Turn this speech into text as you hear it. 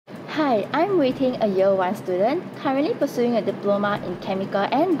Hi, I'm Wei Ting, a Year 1 student, currently pursuing a diploma in Chemical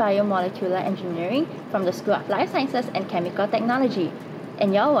and Biomolecular Engineering from the School of Life Sciences and Chemical Technology.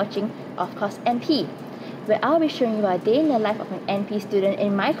 And you're watching, of course, NP, where I'll be showing you a day in the life of an NP student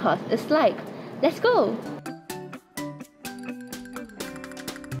in my course is like. Let's go!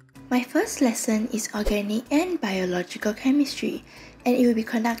 My first lesson is Organic and Biological Chemistry, and it will be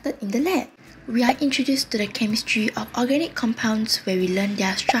conducted in the lab. We are introduced to the chemistry of organic compounds where we learn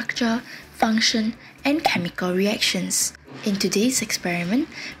their structure, function, and chemical reactions. In today's experiment,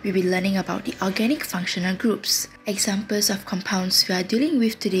 we'll be learning about the organic functional groups. Examples of compounds we are dealing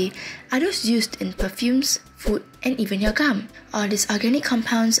with today are those used in perfumes, food, and even your gum. All these organic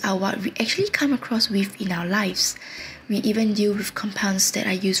compounds are what we actually come across with in our lives. We even deal with compounds that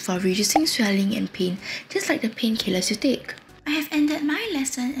are used for reducing swelling and pain, just like the painkillers you take. I have ended my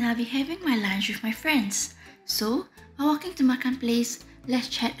lesson and I'll be having my lunch with my friends. So, while walking to Makan Place, let's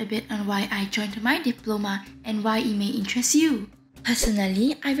chat a bit on why I joined my diploma and why it may interest you.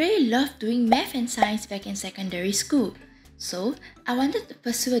 Personally, I really loved doing math and science back in secondary school. So, I wanted to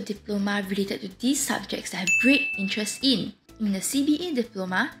pursue a diploma related to these subjects that I have great interest in. In the CBE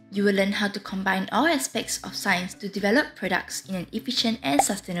diploma, you will learn how to combine all aspects of science to develop products in an efficient and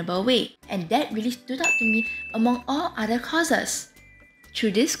sustainable way. And that really stood out to me among all other courses.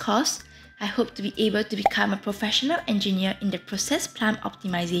 Through this course, I hope to be able to become a professional engineer in the process plant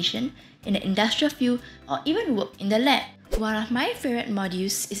optimization, in the industrial field, or even work in the lab. One of my favorite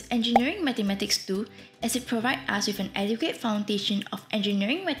modules is Engineering Mathematics 2, as it provides us with an adequate foundation of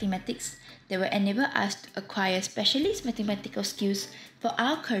engineering mathematics that will enable us to acquire specialist mathematical skills for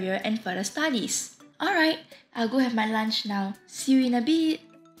our career and further studies. Alright, I'll go have my lunch now. See you in a bit!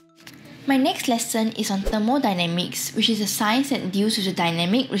 My next lesson is on Thermodynamics, which is a science that deals with the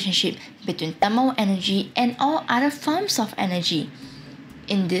dynamic relationship between thermal energy and all other forms of energy.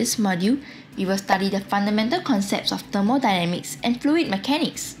 In this module, we will study the fundamental concepts of thermodynamics and fluid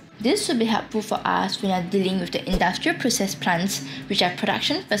mechanics. This will be helpful for us when we are dealing with the industrial process plants, which are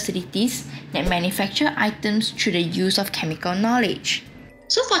production facilities that manufacture items through the use of chemical knowledge.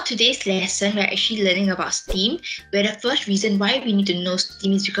 So for today's lesson, we're actually learning about steam, where the first reason why we need to know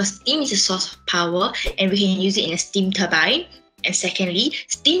steam is because steam is a source of power and we can use it in a steam turbine. And secondly,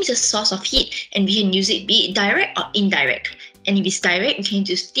 steam is a source of heat and we can use it be it direct or indirect. And if it's direct, we can use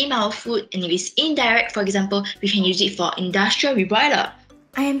it to steam our food, and if it's indirect, for example, we can use it for industrial reboiler.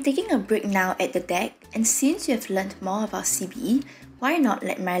 I am taking a break now at the deck, and since you have learned more about CBE, why not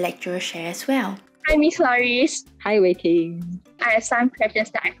let my lecturer share as well? Hi, Miss Loris. Hi, Wei Ting. I have some questions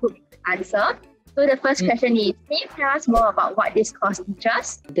that I hope you can answer. So the first question is, can you tell us more about what this course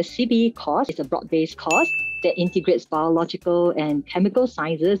teaches? The CBE course is a broad-based course that integrates biological and chemical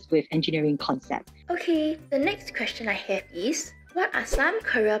sciences with engineering concepts. Okay, the next question I have is, what are some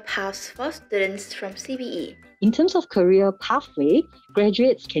career paths for students from CBE? In terms of career pathway,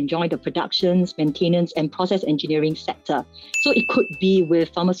 graduates can join the productions, maintenance, and process engineering sector. So it could be with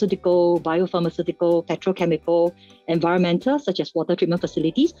pharmaceutical, biopharmaceutical, petrochemical, environmental, such as water treatment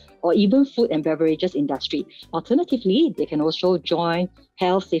facilities, or even food and beverages industry. Alternatively, they can also join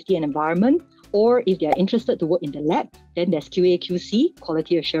health, safety, and environment. Or if they are interested to work in the lab, then there's QA/QC,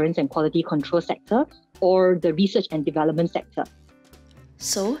 quality assurance and quality control sector, or the research and development sector.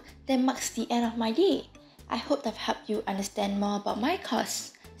 So, that marks the end of my day. I hope I've helped you understand more about my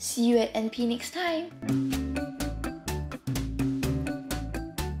course. See you at NP next time.